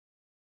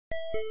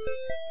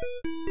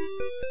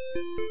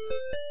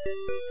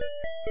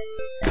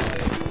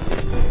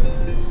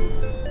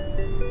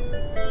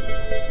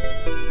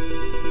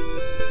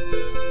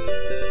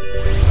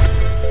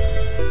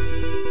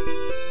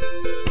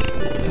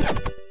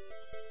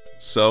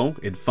So,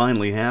 it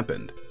finally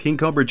happened.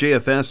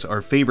 KingCobraJFS,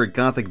 our favorite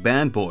gothic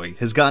bad boy,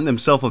 has gotten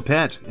himself a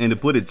pet, and to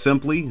put it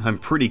simply, I'm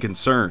pretty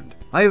concerned.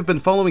 I have been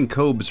following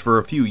Cobes for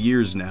a few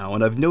years now,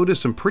 and I've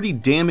noticed some pretty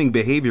damning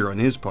behavior on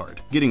his part,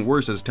 getting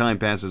worse as time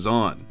passes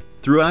on.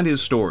 Throughout his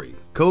story,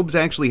 Cobes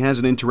actually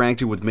hasn't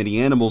interacted with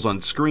many animals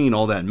on screen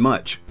all that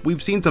much.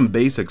 We've seen some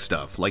basic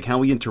stuff, like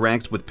how he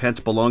interacts with pets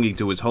belonging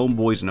to his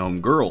homeboys and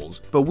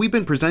homegirls, but we've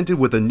been presented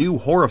with a new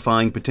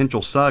horrifying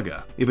potential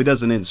saga, if it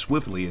doesn't end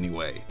swiftly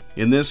anyway.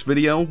 In this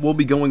video, we'll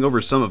be going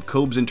over some of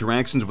Cobes'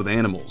 interactions with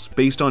animals,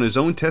 based on his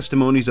own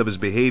testimonies of his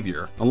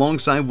behavior,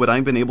 alongside what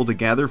I've been able to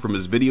gather from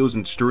his videos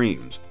and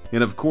streams.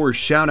 And of course,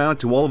 shout out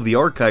to all of the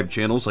archive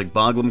channels like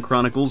Boglim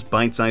Chronicles,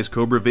 Bite Size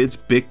Cobra Vids,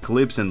 Bic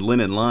Clips, and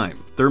Lin and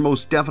Lime. They're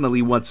most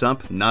definitely what's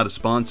up, not a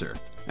sponsor.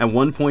 At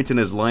one point in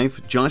his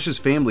life, Josh's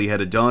family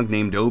had a dog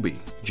named Obi.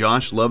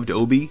 Josh loved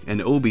Obi,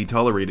 and Obi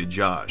tolerated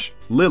Josh.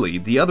 Lily,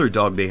 the other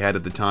dog they had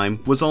at the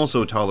time, was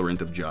also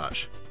tolerant of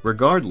Josh.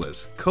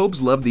 Regardless,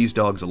 Cobes loved these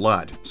dogs a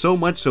lot, so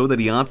much so that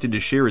he opted to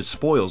share his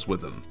spoils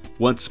with them.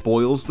 What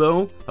spoils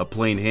though? A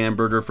plain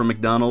hamburger from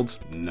McDonald's?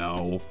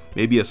 No.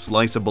 Maybe a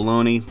slice of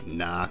bologna?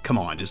 Nah, come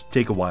on, just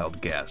take a wild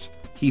guess.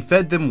 He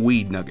fed them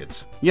weed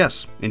nuggets.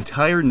 Yes,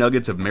 entire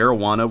nuggets of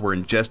marijuana were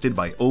ingested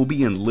by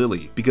Obi and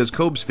Lily because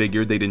Cobes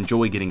figured they'd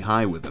enjoy getting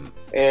high with him.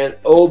 And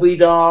Obi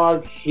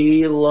dog,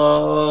 he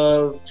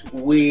loved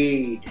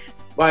weed.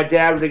 My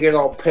dad would get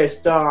all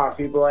pissed off.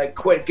 He'd be like,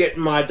 quit getting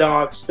my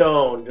dog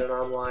stoned. And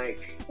I'm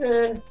like,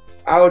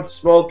 I would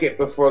smoke it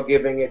before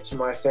giving it to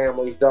my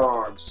family's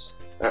dogs.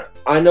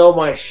 I know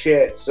my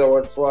shit, so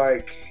it's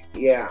like,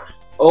 yeah.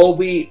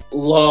 Obi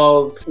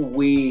loved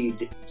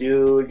weed,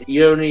 dude.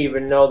 You don't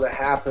even know the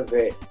half of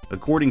it.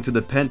 According to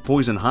the Pet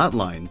Poison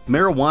Hotline,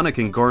 marijuana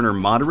can garner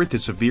moderate to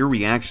severe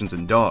reactions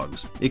in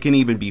dogs. It can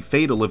even be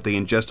fatal if they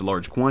ingest a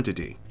large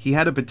quantity. He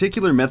had a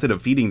particular method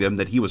of feeding them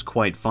that he was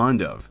quite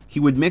fond of.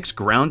 He would mix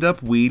ground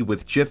up weed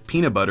with Jif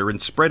peanut butter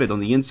and spread it on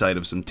the inside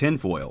of some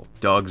tinfoil.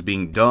 Dogs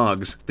being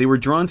dogs, they were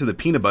drawn to the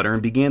peanut butter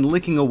and began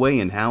licking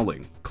away and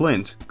howling.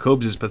 Clint,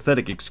 Cobes'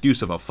 pathetic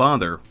excuse of a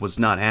father, was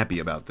not happy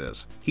about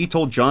this. He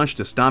told Josh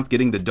to stop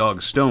getting the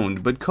dog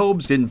stoned, but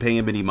Cobes didn't pay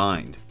him any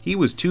mind. He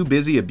was too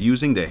busy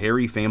abusing the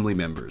hairy family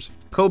members.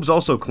 Cobes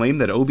also claimed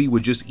that Obi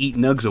would just eat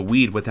nugs of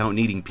weed without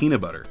needing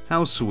peanut butter.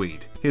 How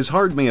sweet. His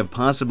heart may have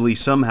possibly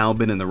somehow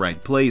been in the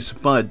right place,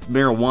 but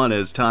marijuana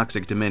is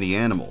toxic to many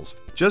animals.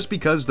 Just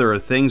because there are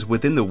things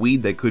within the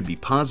weed that could be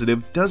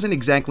positive doesn't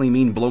exactly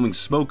mean blowing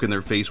smoke in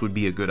their face would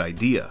be a good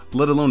idea,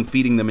 let alone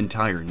feeding them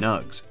entire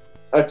nugs.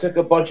 I took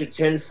a bunch of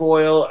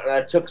tinfoil and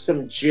I took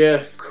some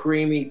Jif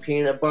creamy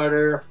peanut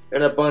butter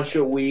and a bunch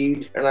of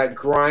weed, and I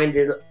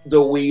grinded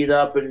the weed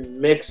up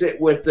and mix it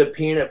with the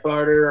peanut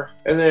butter.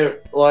 And then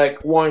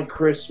like one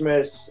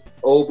Christmas,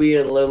 Obi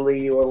and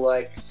Lily were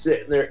like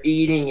sitting there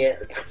eating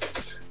it,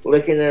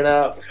 licking it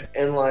up,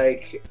 and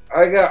like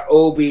I got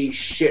Obi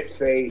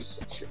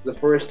shit-faced the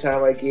first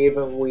time I gave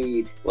him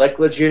weed. Like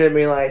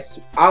legitimately,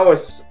 I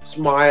was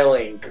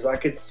smiling because I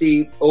could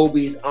see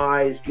Obi's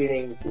eyes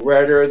getting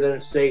redder than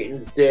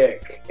Satan's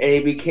dick, and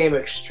he became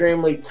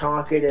extremely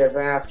talkative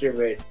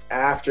after it.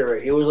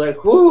 He was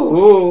like, whoo,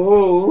 whoo,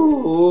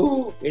 whoo,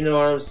 whoo. You know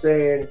what I'm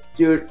saying?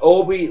 Dude,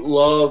 Obi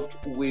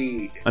loved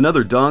weed.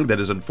 Another dog that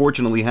has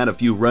unfortunately had a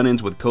few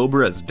run-ins with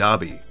Cobra is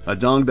Dobby, a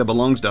dog that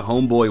belongs to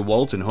homeboy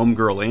Walt and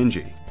homegirl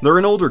Angie. They're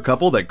an older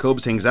couple that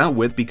Cobes hangs out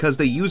with because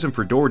they use him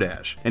for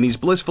DoorDash, and he's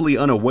blissfully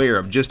unaware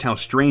of just how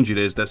strange it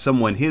is that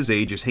someone his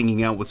age is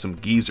hanging out with some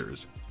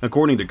geezers.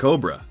 According to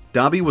Cobra,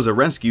 Dobby was a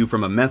rescue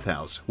from a meth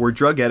house where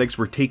drug addicts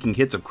were taking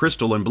hits of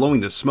crystal and blowing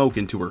the smoke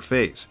into her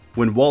face.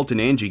 When Walt and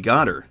Angie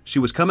got her, she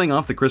was coming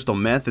off the crystal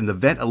meth and the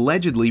vet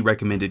allegedly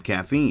recommended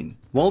caffeine.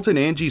 Walt and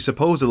Angie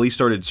supposedly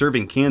started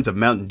serving cans of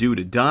Mountain Dew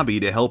to Dobby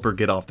to help her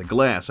get off the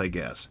glass, I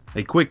guess.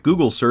 A quick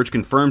Google search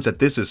confirms that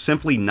this is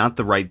simply not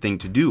the right thing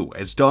to do,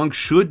 as dogs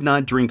should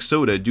not drink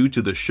soda due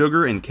to the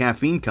sugar and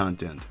caffeine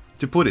content.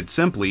 To put it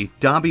simply,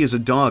 Dobby is a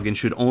dog and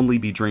should only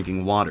be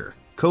drinking water.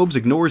 Cobes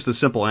ignores the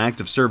simple act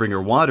of serving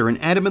her water and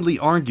adamantly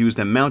argues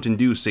that Mountain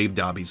Dew saved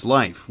Dobby's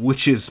life,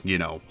 which is,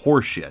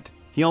 horseshit.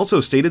 He also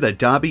stated that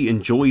Dobby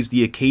enjoys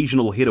the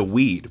occasional hit of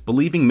weed,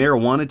 believing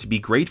marijuana to be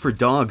great for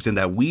dogs and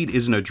that weed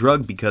isn't a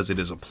drug because it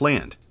is a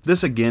plant.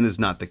 This again is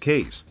not the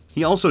case.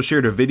 He also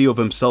shared a video of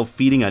himself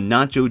feeding a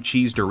nacho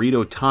cheese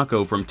Dorito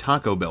taco from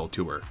Taco Bell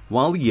to her.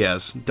 While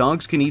yes,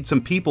 dogs can eat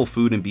some people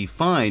food and be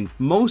fine,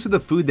 most of the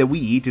food that we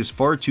eat is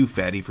far too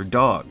fatty for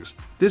dogs.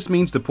 This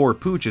means the poor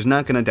pooch is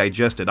not going to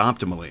digest it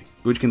optimally,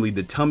 which can lead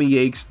to tummy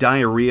aches,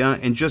 diarrhea,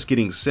 and just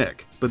getting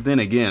sick. But then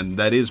again,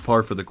 that is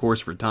par for the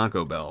course for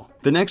Taco Bell.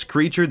 The next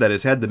creature that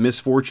has had the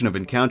misfortune of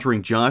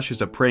encountering Josh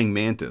is a praying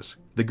mantis.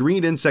 The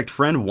green insect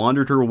friend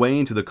wandered her way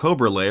into the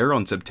Cobra lair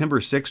on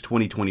September 6,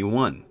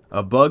 2021.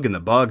 A bug in the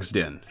bog's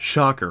den.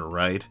 Shocker,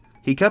 right?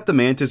 He kept the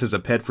mantis as a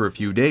pet for a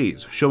few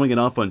days, showing it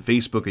off on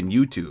Facebook and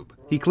YouTube.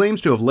 He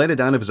claims to have let it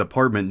out of his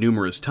apartment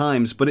numerous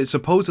times, but it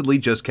supposedly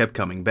just kept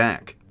coming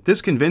back. This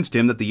convinced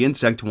him that the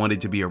insect wanted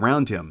to be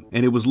around him,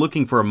 and it was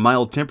looking for a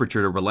mild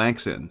temperature to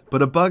relax in,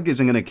 but a bug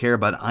isn't going to care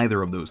about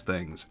either of those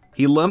things.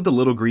 He loved the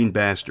little green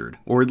bastard,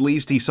 or at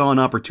least he saw an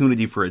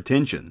opportunity for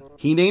attention.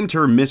 He named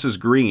her Mrs.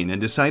 Green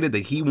and decided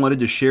that he wanted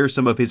to share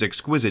some of his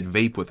exquisite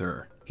vape with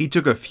her. He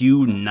took a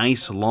few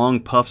nice long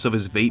puffs of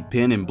his vape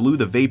pen and blew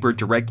the vapor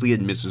directly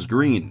at Mrs.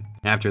 Green.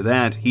 After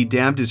that, he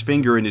dabbed his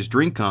finger in his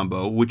drink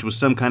combo, which was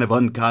some kind of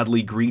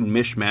ungodly green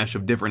mishmash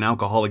of different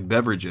alcoholic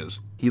beverages.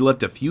 He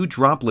left a few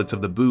droplets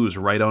of the booze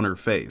right on her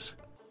face.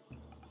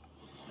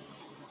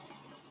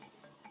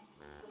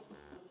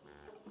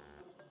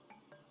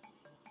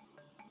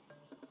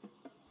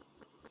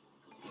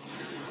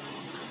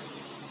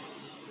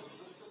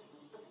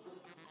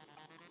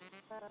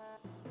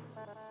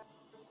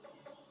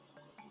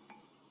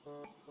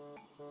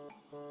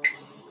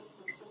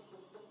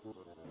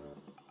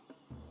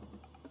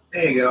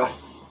 There you go.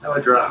 Now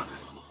a drop.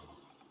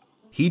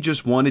 He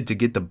just wanted to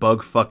get the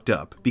bug fucked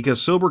up,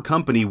 because sober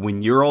company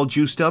when you're all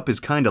juiced up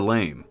is kinda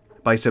lame.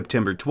 By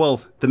September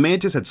 12th, the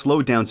mantis had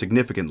slowed down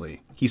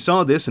significantly. He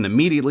saw this and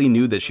immediately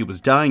knew that she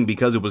was dying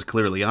because it was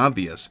clearly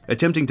obvious,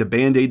 attempting to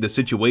band-aid the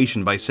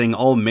situation by saying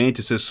all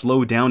mantises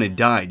slow down and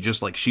die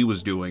just like she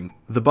was doing.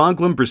 The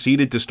boglim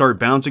proceeded to start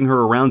bouncing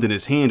her around in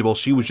his hand while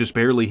she was just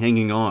barely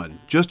hanging on,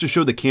 just to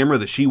show the camera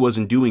that she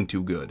wasn't doing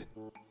too good.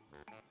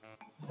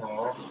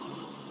 Aww.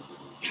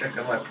 Check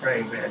on my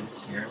praying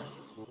mantis here.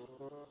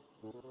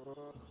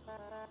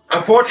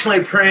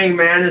 Unfortunately, praying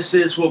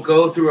mantises will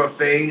go through a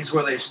phase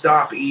where they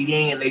stop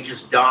eating and they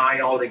just die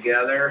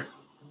altogether.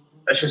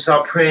 That's just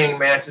how praying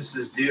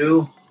mantises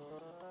do.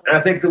 And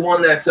I think the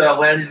one that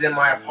landed in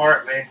my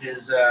apartment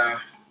is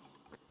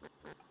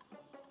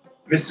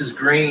Mrs.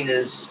 Green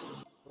is...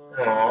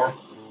 Aw.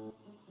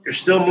 You're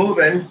still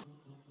moving.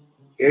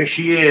 Here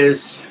she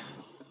is.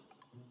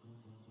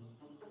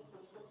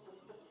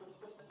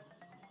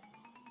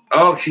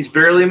 Oh, she's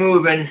barely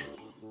moving.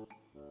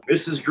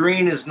 Mrs.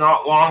 Green is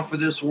not long for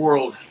this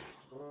world.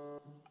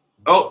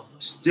 Oh,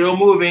 still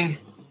moving.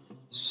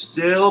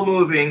 Still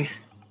moving.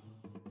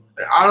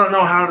 I don't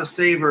know how to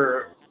save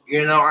her.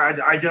 You know,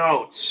 I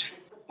don't.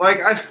 Like,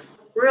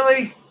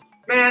 really?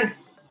 Man,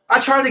 I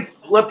tried to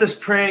let this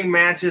praying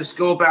mantis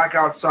go back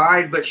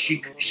outside, but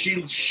she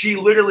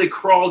literally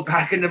crawled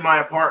back into my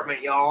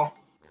apartment, y'all.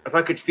 If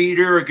I could feed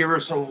her or give her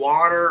some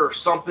water or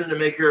something to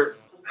make her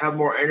have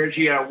more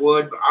energy, I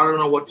would, but I don't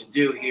know what to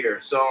do here.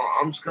 So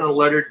I'm just going to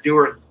let her do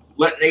her,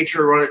 let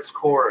nature run its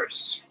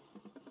course.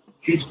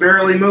 She's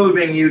barely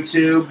moving,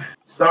 YouTube.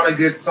 It's not a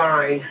good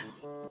sign.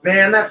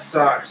 Man, that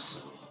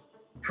sucks.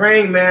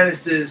 Praying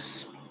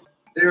mantises,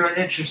 they're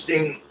an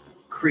interesting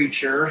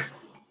creature.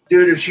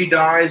 Dude, if she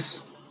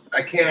dies,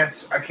 I can't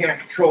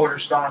control it or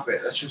stop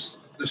it. That's just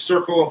the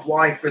circle of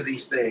life for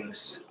these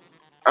things.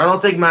 I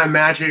don't think my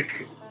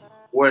magic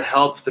would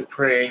help the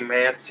praying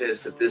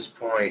mantis at this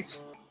point.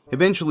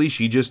 Eventually,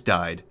 she just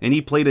died, and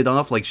he played it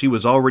off like she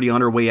was already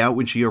on her way out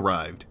when she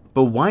arrived.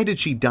 But why did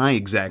she die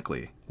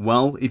exactly?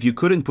 Well, if you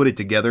couldn't put it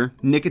together,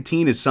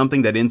 nicotine is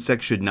something that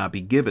insects should not be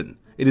given.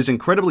 It is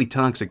incredibly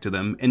toxic to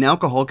them, and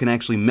alcohol can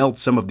actually melt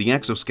some of the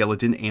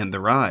exoskeleton and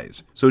their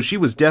eyes. So she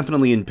was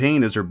definitely in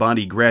pain as her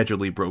body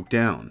gradually broke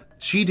down.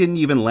 She didn't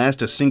even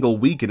last a single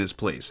week in his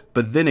place,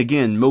 but then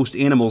again, most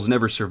animals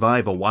never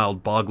survive a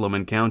wild boglim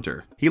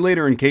encounter. He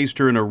later encased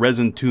her in a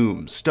resin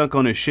tomb, stuck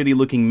on a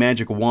shitty-looking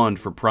magic wand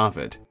for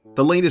profit.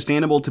 The latest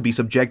animal to be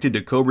subjected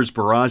to Cobra's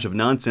barrage of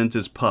nonsense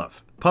is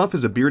Puff. Puff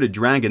is a bearded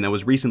dragon that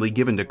was recently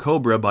given to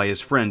Cobra by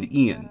his friend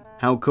Ian.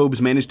 How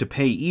Cobes managed to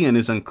pay Ian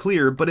is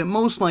unclear, but it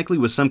most likely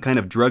was some kind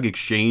of drug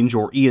exchange,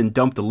 or Ian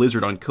dumped the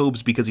lizard on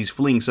Cobes because he's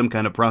fleeing some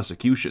kind of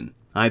prosecution.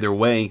 Either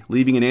way,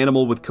 leaving an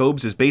animal with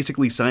Cobes is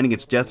basically signing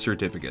its death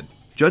certificate.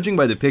 Judging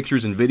by the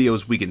pictures and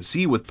videos we can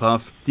see with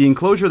Puff, the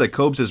enclosure that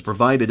Cobes has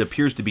provided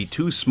appears to be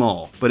too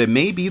small, but it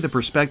may be the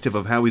perspective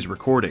of how he's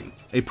recording.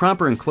 A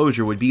proper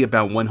enclosure would be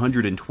about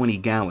 120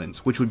 gallons,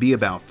 which would be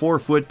about 4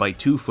 foot by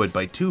 2 foot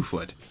by 2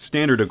 foot.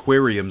 Standard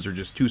aquariums are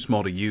just too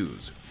small to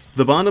use.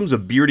 The bottoms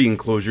of beardy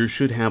enclosures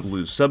should have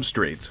loose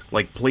substrates,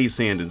 like play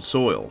sand and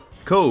soil.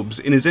 Cobes,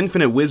 in his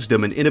infinite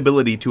wisdom and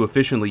inability to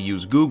efficiently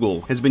use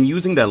Google, has been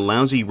using that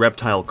lousy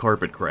reptile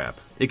carpet crap.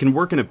 It can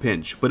work in a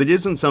pinch, but it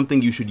isn't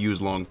something you should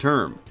use long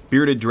term.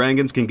 Bearded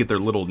dragons can get their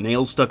little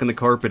nails stuck in the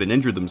carpet and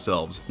injure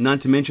themselves,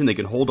 not to mention they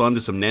can hold on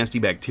to some nasty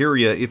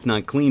bacteria if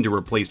not cleaned or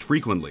replaced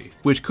frequently,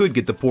 which could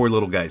get the poor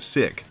little guys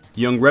sick.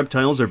 Young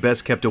reptiles are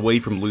best kept away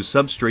from loose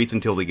substrates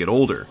until they get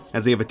older,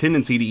 as they have a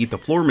tendency to eat the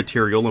floor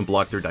material and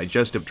block their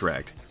digestive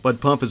tract.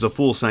 But Puff is a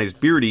full-sized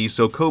beardy,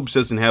 so Cobes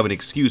doesn't have an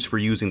excuse for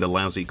using the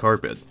lousy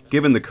carpet.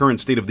 Given the current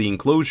state of the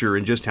enclosure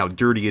and just how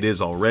dirty it is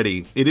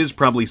already, it is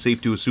probably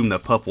safe to assume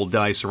that Puff will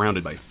die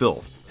surrounded by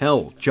filth.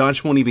 Hell,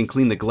 Josh won't even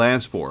clean the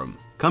glass for him.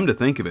 Come to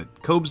think of it,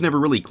 Cobes never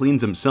really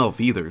cleans himself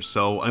either,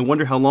 so I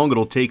wonder how long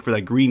it'll take for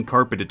that green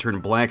carpet to turn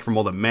black from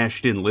all the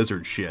mashed-in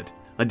lizard shit.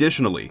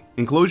 Additionally,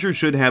 enclosures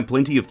should have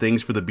plenty of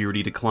things for the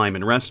beardy to climb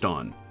and rest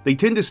on. They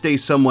tend to stay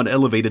somewhat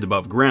elevated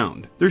above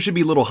ground. There should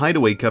be little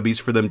hideaway cubbies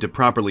for them to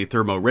properly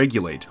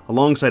thermoregulate,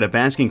 alongside a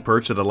basking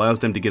perch that allows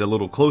them to get a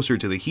little closer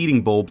to the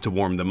heating bulb to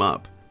warm them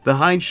up. The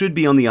hide should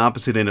be on the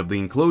opposite end of the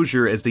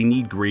enclosure as they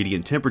need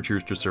gradient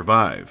temperatures to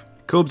survive.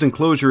 Cobes'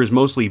 enclosure is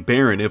mostly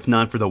barren if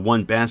not for the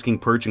one basking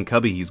perch and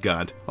cubby he's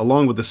got,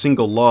 along with a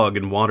single log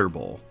and water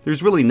bowl.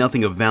 There's really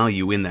nothing of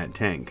value in that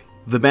tank.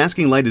 The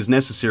basking light is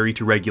necessary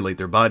to regulate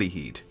their body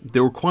heat.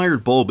 The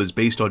required bulb is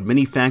based on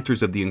many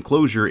factors of the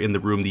enclosure in the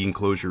room the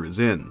enclosure is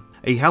in.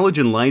 A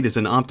halogen light is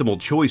an optimal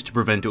choice to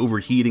prevent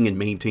overheating and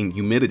maintain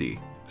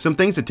humidity. Some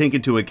things to take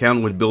into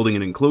account when building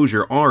an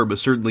enclosure are, but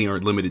certainly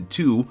aren't limited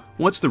to,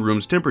 what's the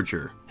room's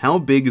temperature? How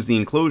big is the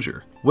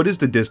enclosure? What is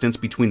the distance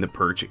between the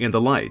perch and the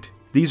light?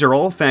 These are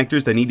all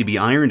factors that need to be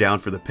ironed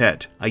out for the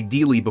pet,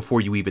 ideally before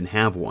you even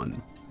have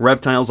one.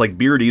 Reptiles like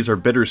beardies are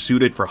better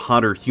suited for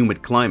hotter,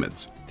 humid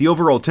climates. The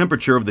overall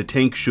temperature of the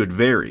tank should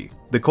vary.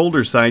 The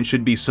colder side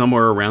should be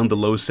somewhere around the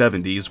low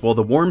 70s, while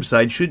the warm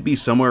side should be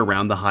somewhere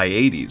around the high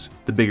 80s.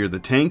 The bigger the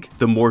tank,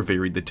 the more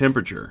varied the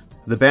temperature.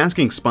 The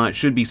basking spot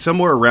should be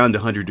somewhere around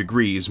 100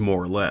 degrees,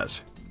 more or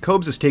less.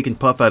 Cobes has taken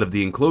Puff out of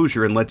the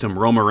enclosure and lets him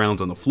roam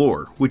around on the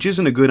floor, which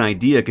isn't a good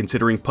idea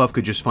considering Puff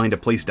could just find a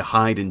place to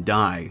hide and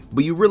die,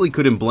 but you really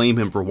couldn't blame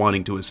him for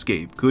wanting to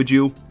escape, could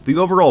you? The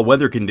overall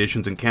weather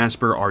conditions in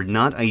Casper are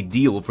not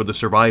ideal for the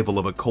survival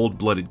of a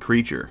cold-blooded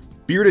creature.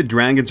 Bearded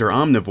dragons are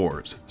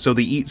omnivores, so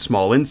they eat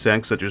small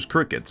insects such as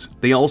crickets.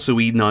 They also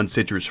eat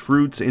non-citrus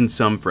fruits and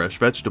some fresh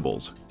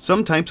vegetables.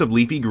 Some types of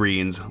leafy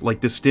greens, like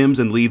the stems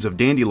and leaves of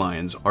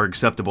dandelions, are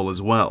acceptable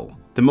as well.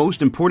 The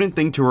most important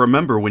thing to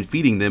remember when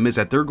feeding them is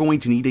that they're going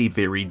to need a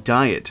varied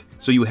diet,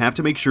 so you have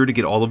to make sure to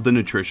get all of the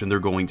nutrition they're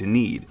going to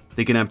need.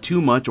 They can have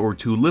too much or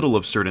too little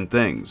of certain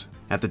things.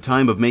 At the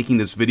time of making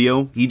this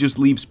video, he just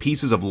leaves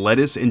pieces of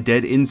lettuce and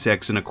dead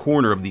insects in a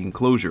corner of the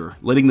enclosure,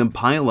 letting them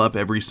pile up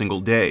every single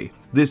day.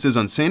 This is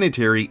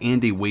unsanitary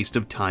and a waste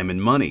of time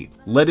and money.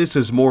 Lettuce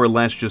is more or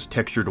less just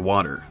textured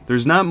water.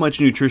 There's not much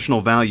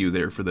nutritional value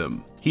there for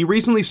them. He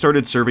recently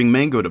started serving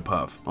mango to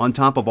Puff, on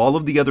top of all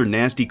of the other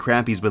nasty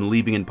crap he's been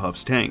leaving in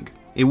Puff's tank.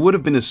 It would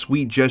have been a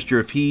sweet gesture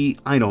if he,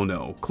 I don't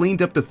know,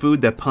 cleaned up the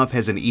food that Puff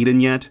hasn't eaten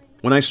yet.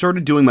 When I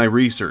started doing my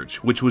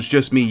research, which was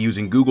just me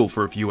using Google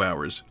for a few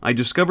hours, I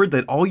discovered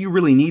that all you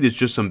really need is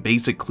just some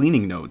basic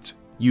cleaning notes.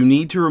 You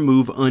need to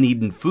remove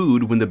uneaten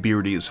food when the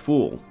beardy is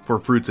full. For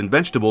fruits and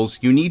vegetables,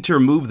 you need to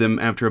remove them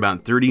after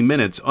about 30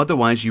 minutes,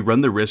 otherwise you run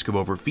the risk of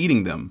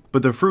overfeeding them,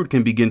 but the fruit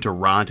can begin to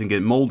rot and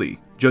get moldy.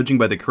 Judging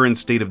by the current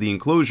state of the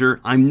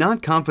enclosure, I'm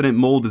not confident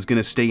mold is going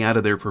to stay out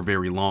of there for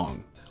very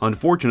long.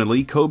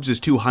 Unfortunately, Cobes is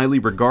too highly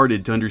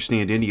regarded to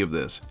understand any of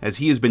this, as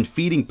he has been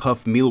feeding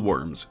Puff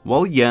mealworms.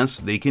 While yes,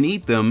 they can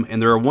eat them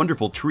and they're a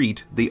wonderful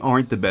treat, they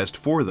aren't the best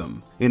for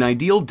them. An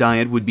ideal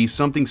diet would be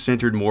something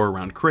centered more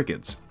around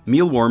crickets.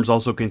 Mealworms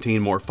also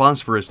contain more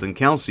phosphorus than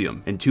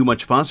calcium, and too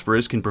much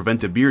phosphorus can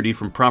prevent a beardy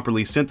from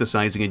properly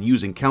synthesizing and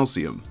using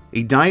calcium.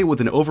 A diet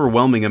with an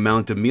overwhelming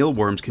amount of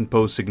mealworms can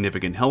pose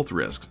significant health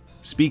risks.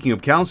 Speaking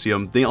of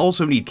calcium, they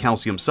also need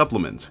calcium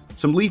supplements.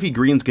 Some leafy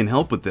greens can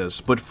help with this,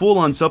 but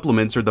full-on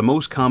supplements are the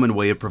most common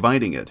way of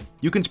providing it.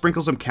 You can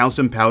sprinkle some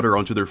calcium powder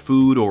onto their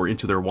food or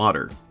into their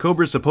water.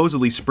 Cobra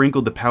supposedly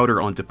sprinkled the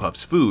powder onto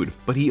Puff's food,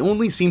 but he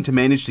only seemed to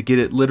manage to get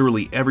it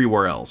literally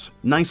everywhere else.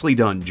 Nicely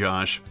done,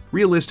 Josh.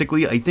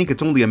 Realistically, I think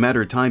it's only a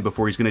matter of time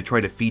before he's going to try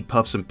to feed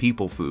Puff some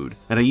people food.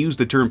 And I use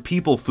the term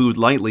people food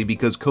lightly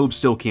because Cobes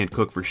still can't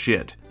cook for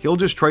shit. He'll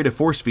just try to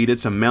force feed it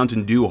some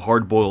Mountain Dew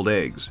hard-boiled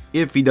eggs,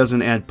 if he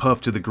doesn't add Puff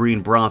to the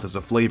green broth as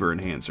a flavor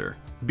enhancer.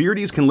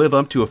 Beardies can live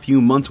up to a few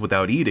months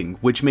without eating,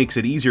 which makes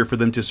it easier for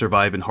them to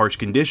survive in harsh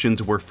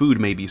conditions where food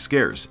may be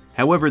scarce.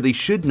 However, they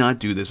should not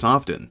do this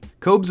often.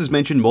 Cobes has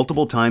mentioned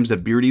multiple times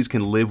that beardies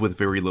can live with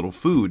very little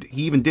food.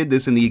 He even did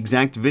this in the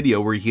exact video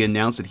where he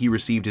announced that he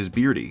received his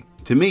beardy.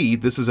 To me,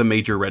 this is a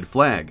major red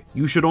flag.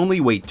 You should only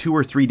wait 2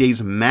 or 3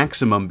 days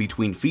maximum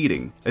between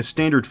feeding. A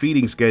standard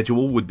feeding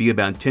schedule would be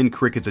about 10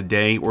 crickets a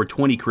day or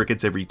 20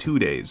 crickets every 2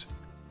 days.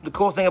 The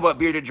cool thing about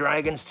bearded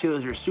dragons too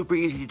is they're super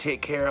easy to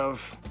take care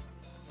of.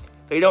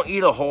 They don't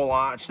eat a whole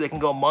lot, so they can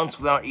go months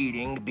without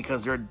eating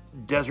because they're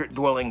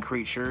desert-dwelling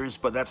creatures,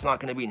 but that's not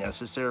going to be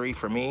necessary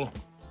for me.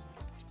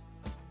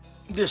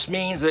 This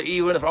means that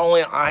even if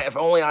only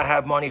I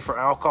have money for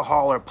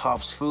alcohol or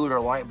Puff's food or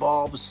light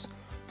bulbs,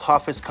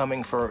 Puff is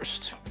coming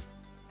first.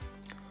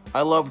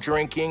 I love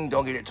drinking,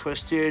 don't get it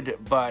twisted,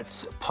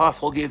 but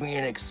Puff will give me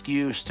an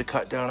excuse to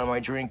cut down on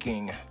my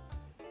drinking.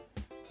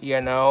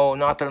 You know,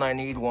 not that I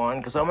need one,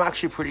 because I'm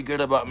actually pretty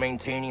good about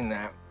maintaining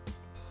that.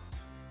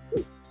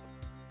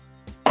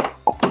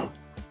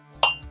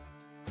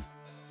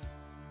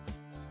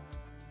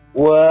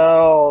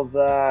 Well,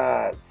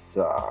 that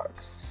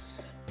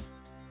sucks.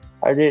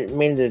 I didn't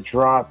mean to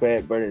drop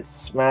it, but it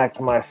smacked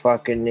my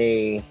fucking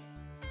knee.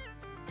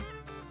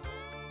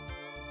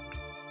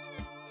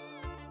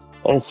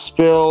 And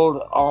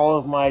spilled all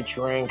of my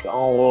drink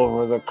all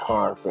over the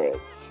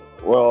carpet.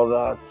 Well,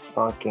 that's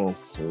fucking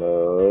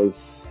smooth.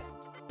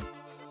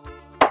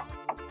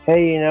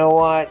 Hey, you know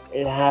what?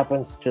 It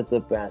happens to the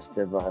best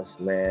of us,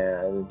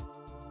 man.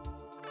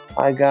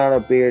 I got a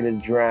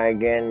bearded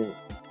dragon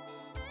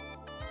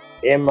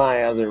in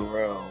my other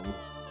room.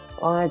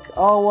 Like,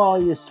 oh,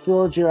 well, you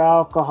spilled your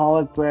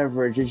alcoholic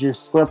beverage. It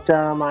just slipped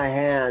out of my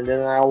hand,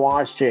 and I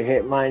watched it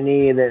hit my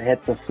knee, then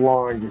hit the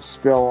floor and just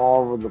spill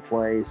all over the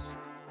place.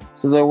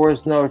 So there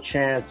was no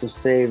chance of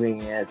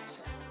saving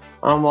it.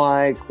 I'm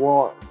like,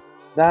 well,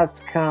 that's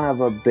kind of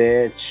a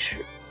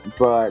bitch,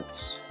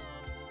 but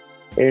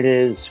it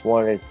is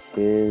what it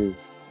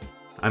is.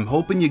 I'm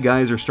hoping you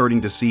guys are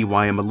starting to see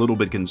why I'm a little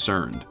bit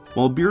concerned.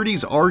 While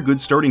beardies are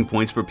good starting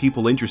points for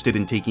people interested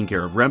in taking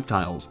care of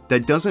reptiles,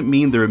 that doesn't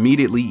mean they're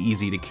immediately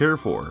easy to care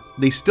for.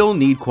 They still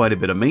need quite a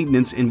bit of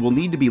maintenance and will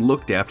need to be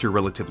looked after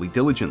relatively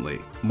diligently.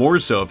 More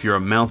so if you're a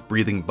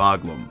mouth-breathing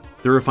boglim.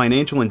 They're a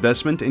financial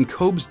investment and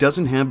Cobes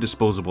doesn't have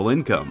disposable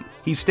income.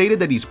 He stated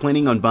that he's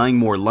planning on buying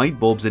more light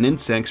bulbs and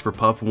insects for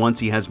Puff once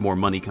he has more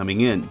money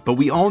coming in, but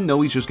we all know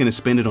he's just going to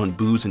spend it on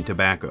booze and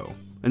tobacco.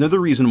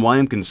 Another reason why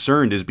I'm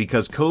concerned is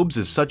because Cobes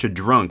is such a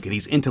drunk and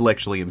he's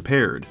intellectually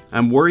impaired.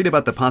 I'm worried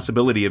about the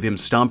possibility of him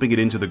stomping it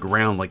into the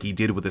ground like he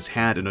did with his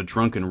hat in a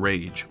drunken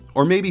rage.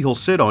 Or maybe he'll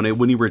sit on it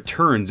when he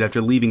returns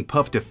after leaving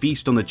Puff to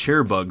feast on the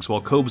chair bugs while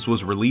Cobes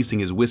was releasing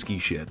his whiskey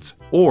shits.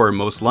 Or,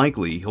 most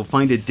likely, he'll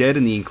find it dead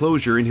in the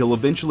enclosure and he'll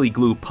eventually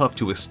glue Puff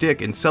to a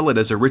stick and sell it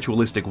as a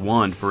ritualistic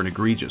wand for an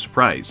egregious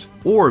price.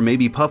 Or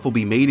maybe Puff will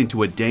be made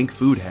into a dank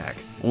food hack.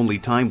 Only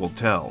time will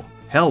tell.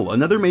 Hell,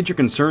 another major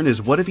concern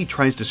is what if he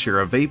tries to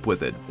share a vape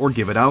with it, or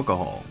give it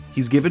alcohol?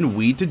 He's given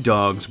weed to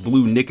dogs,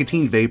 blew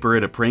nicotine vapor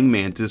at a praying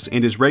mantis,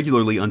 and is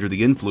regularly under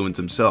the influence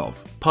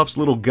himself. Puff's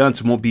little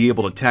guts won't be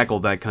able to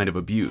tackle that kind of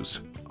abuse.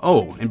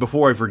 Oh, and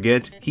before I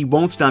forget, he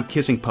won't stop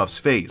kissing Puff's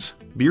face.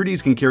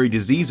 Beardies can carry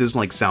diseases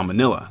like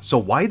salmonella, so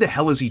why the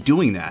hell is he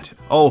doing that?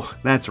 Oh,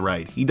 that's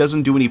right, he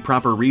doesn't do any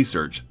proper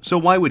research, so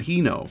why would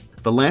he know?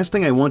 The last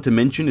thing I want to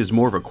mention is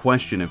more of a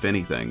question if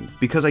anything,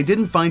 because I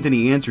didn't find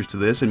any answers to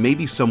this and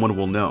maybe someone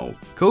will know.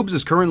 Cobes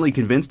is currently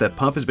convinced that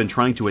Puff has been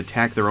trying to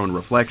attack their own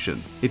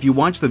reflection. If you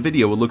watch the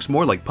video, it looks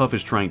more like Puff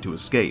is trying to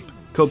escape.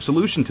 Cope's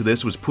solution to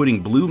this was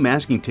putting blue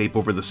masking tape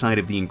over the side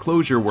of the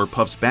enclosure where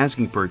Puff's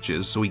basking perch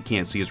is so he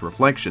can't see his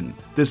reflection.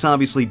 This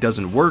obviously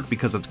doesn't work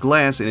because it's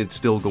glass and it's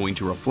still going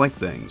to reflect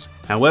things.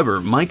 However,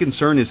 my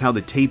concern is how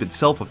the tape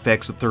itself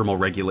affects the thermal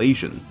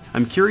regulation.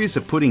 I'm curious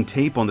if putting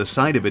tape on the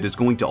side of it is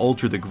going to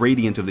alter the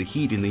gradient of the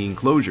heat in the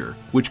enclosure,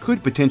 which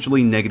could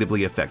potentially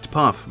negatively affect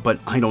Puff, but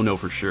I don't know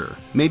for sure.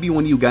 Maybe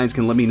one of you guys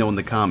can let me know in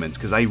the comments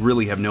because I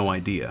really have no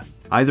idea.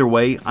 Either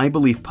way, I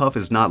believe Puff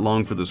is not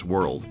long for this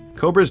world.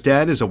 Cobra's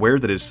dad is aware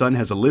that his son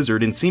has a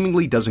lizard and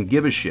seemingly doesn't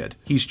give a shit.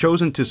 He's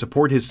chosen to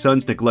support his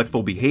son's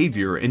neglectful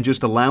behavior and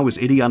just allow his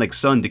idiotic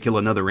son to kill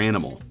another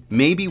animal.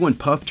 Maybe when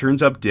Puff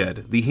turns up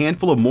dead, the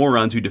handful of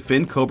morons who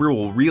defend Cobra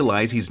will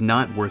realize he's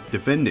not worth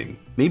defending.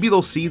 Maybe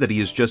they'll see that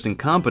he is just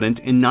incompetent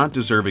and not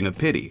deserving of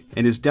pity,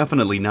 and is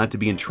definitely not to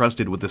be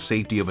entrusted with the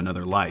safety of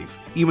another life,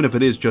 even if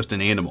it is just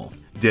an animal.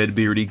 Dead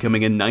Beardy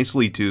coming in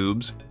nicely,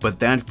 tubes. But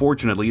that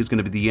fortunately is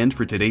going to be the end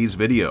for today's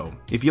video.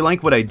 If you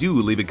like what I do,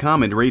 leave a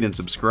comment, rate, and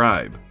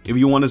subscribe. If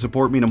you want to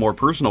support me in a more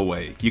personal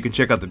way, you can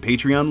check out the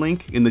Patreon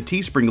link and the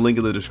Teespring link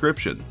in the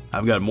description.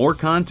 I've got more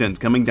content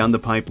coming down the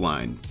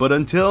pipeline. But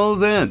until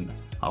then,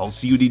 I'll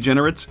see you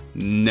degenerates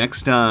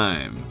next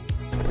time.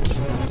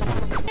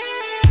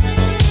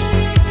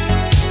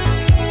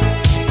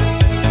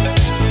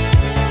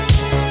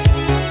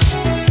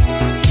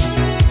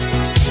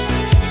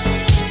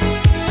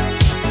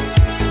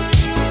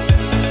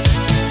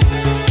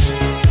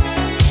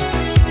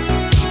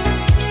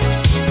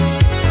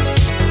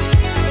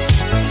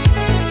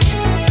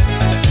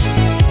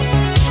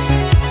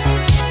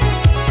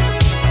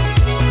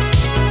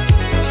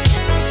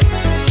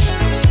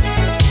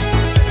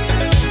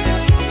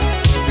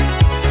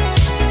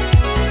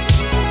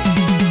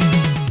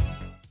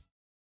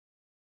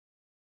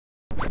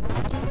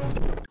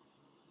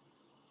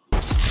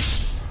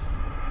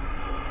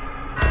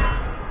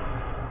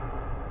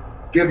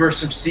 Give her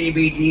some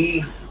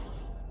CBD.